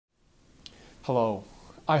Hello.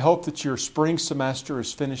 I hope that your spring semester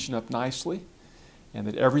is finishing up nicely and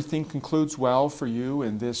that everything concludes well for you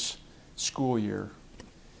in this school year.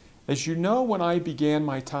 As you know, when I began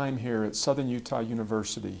my time here at Southern Utah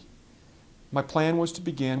University, my plan was to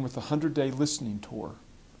begin with a 100-day listening tour.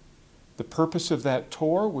 The purpose of that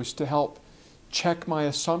tour was to help check my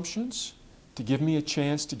assumptions, to give me a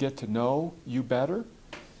chance to get to know you better,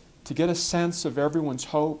 to get a sense of everyone's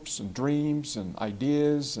hopes and dreams and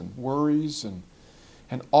ideas and worries and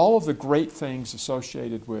all of the great things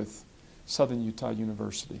associated with Southern Utah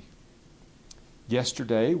University.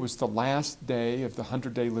 Yesterday was the last day of the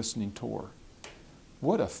 100-day listening tour.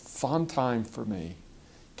 What a fun time for me,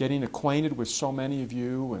 getting acquainted with so many of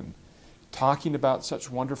you and talking about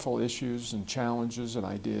such wonderful issues and challenges and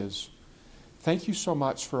ideas. Thank you so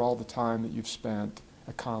much for all the time that you've spent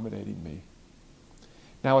accommodating me.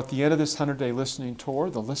 Now, at the end of this 100-day listening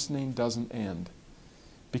tour, the listening doesn't end,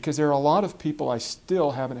 because there are a lot of people I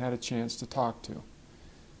still haven't had a chance to talk to.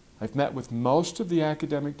 I've met with most of the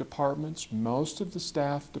academic departments, most of the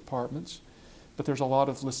staff departments, but there's a lot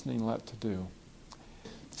of listening left to do.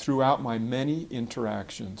 Throughout my many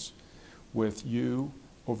interactions with you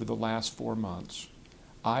over the last 4 months,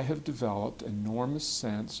 I have developed an enormous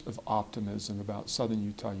sense of optimism about Southern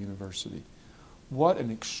Utah University. What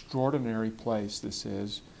an extraordinary place this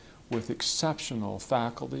is, with exceptional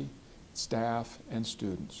faculty, staff, and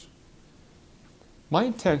students. My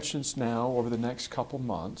intentions now over the next couple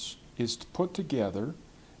months is to put together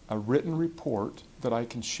a written report that I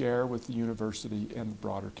can share with the university and the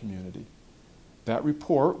broader community. That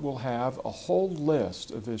report will have a whole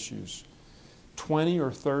list of issues, 20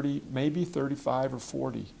 or 30, maybe 35 or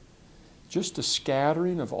 40, just a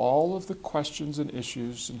scattering of all of the questions and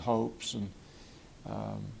issues and hopes and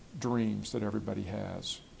dreams that everybody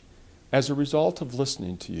has. As a result of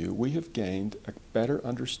listening to you, we have gained a better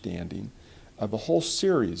understanding of a whole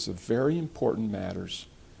series of very important matters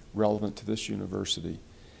relevant to this university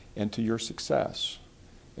and to your success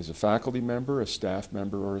as a faculty member, a staff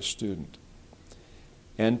member, or a student,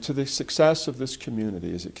 and to the success of this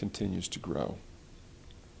community as it continues to grow.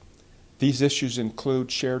 These issues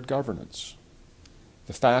include shared governance.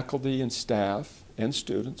 The faculty and staff and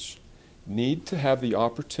students need to have the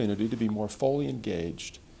opportunity to be more fully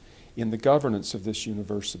engaged in the governance of this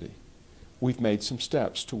university. We've made some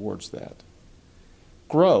steps towards that.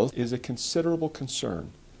 Growth is a considerable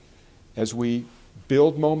concern as we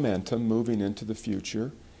build momentum moving into the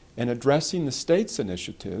future and addressing the state's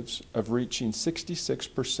initiatives of reaching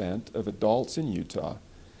 66% of adults in Utah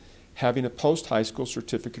having a post-high school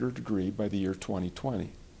certificate or degree by the year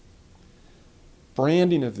 2020.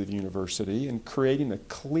 Branding of the university and creating a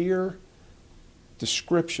clear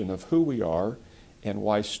description of who we are and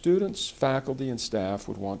why students, faculty, and staff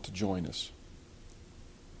would want to join us.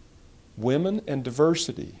 Women and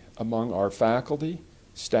diversity among our faculty,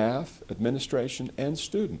 staff, administration, and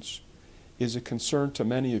students is a concern to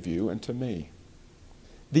many of you and to me.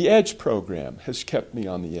 The EDGE program has kept me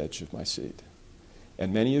on the edge of my seat,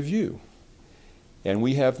 and many of you. And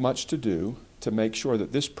we have much to do to make sure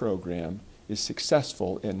that this program is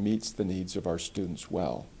successful and meets the needs of our students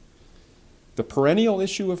well. The perennial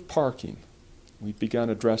issue of parking, we've begun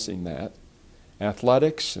addressing that,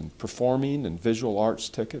 athletics and performing and visual arts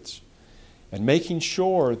tickets, and making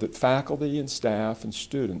sure that faculty and staff and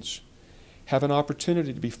students have an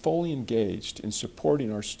opportunity to be fully engaged in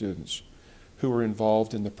supporting our students who are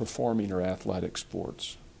involved in the performing or athletic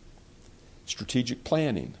sports. Strategic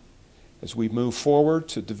planning, as we move forward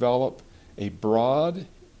to develop a broad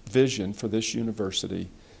vision for this university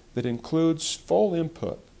that includes full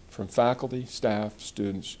input from faculty, staff,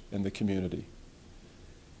 students, and the community.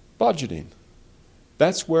 Budgeting,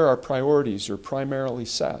 that's where our priorities are primarily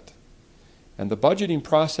set. And the budgeting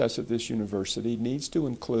process at this university needs to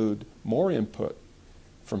include more input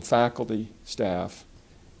from faculty, staff,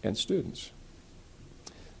 and students.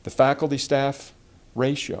 The faculty-staff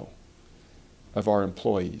ratio of our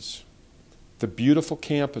employees, the beautiful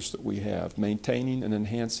campus that we have, maintaining and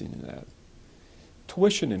enhancing that.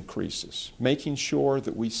 Tuition increases, making sure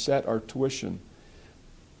that we set our tuition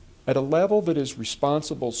at a level that is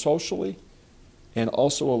responsible socially and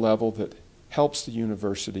also a level that helps the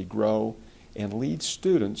university grow and leads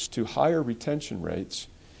students to higher retention rates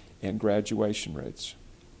and graduation rates.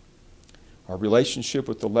 Our relationship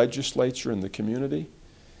with the legislature and the community,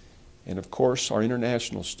 and of course our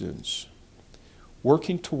international students,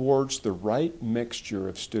 working towards the right mixture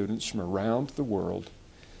of students from around the world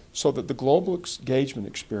so that the global engagement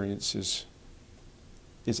experience is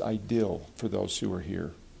ideal for those who are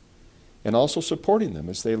here, and also supporting them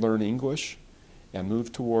as they learn English and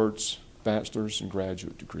move towards bachelor's and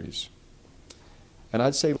graduate degrees. And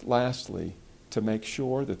I'd say lastly, to make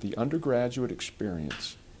sure that the undergraduate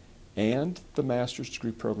experience and the master's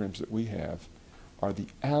degree programs that we have are the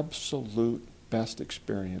absolute best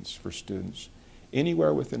experience for students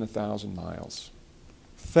anywhere within 1,000 miles.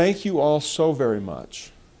 Thank you all so very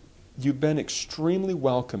much. You've been extremely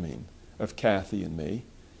welcoming of Kathy and me.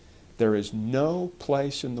 There is no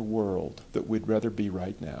place in the world that we'd rather be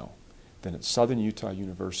right now than at Southern Utah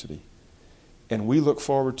University. And we look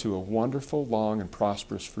forward to a wonderful, long, and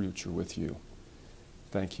prosperous future with you.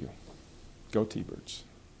 Thank you. Go T-Birds.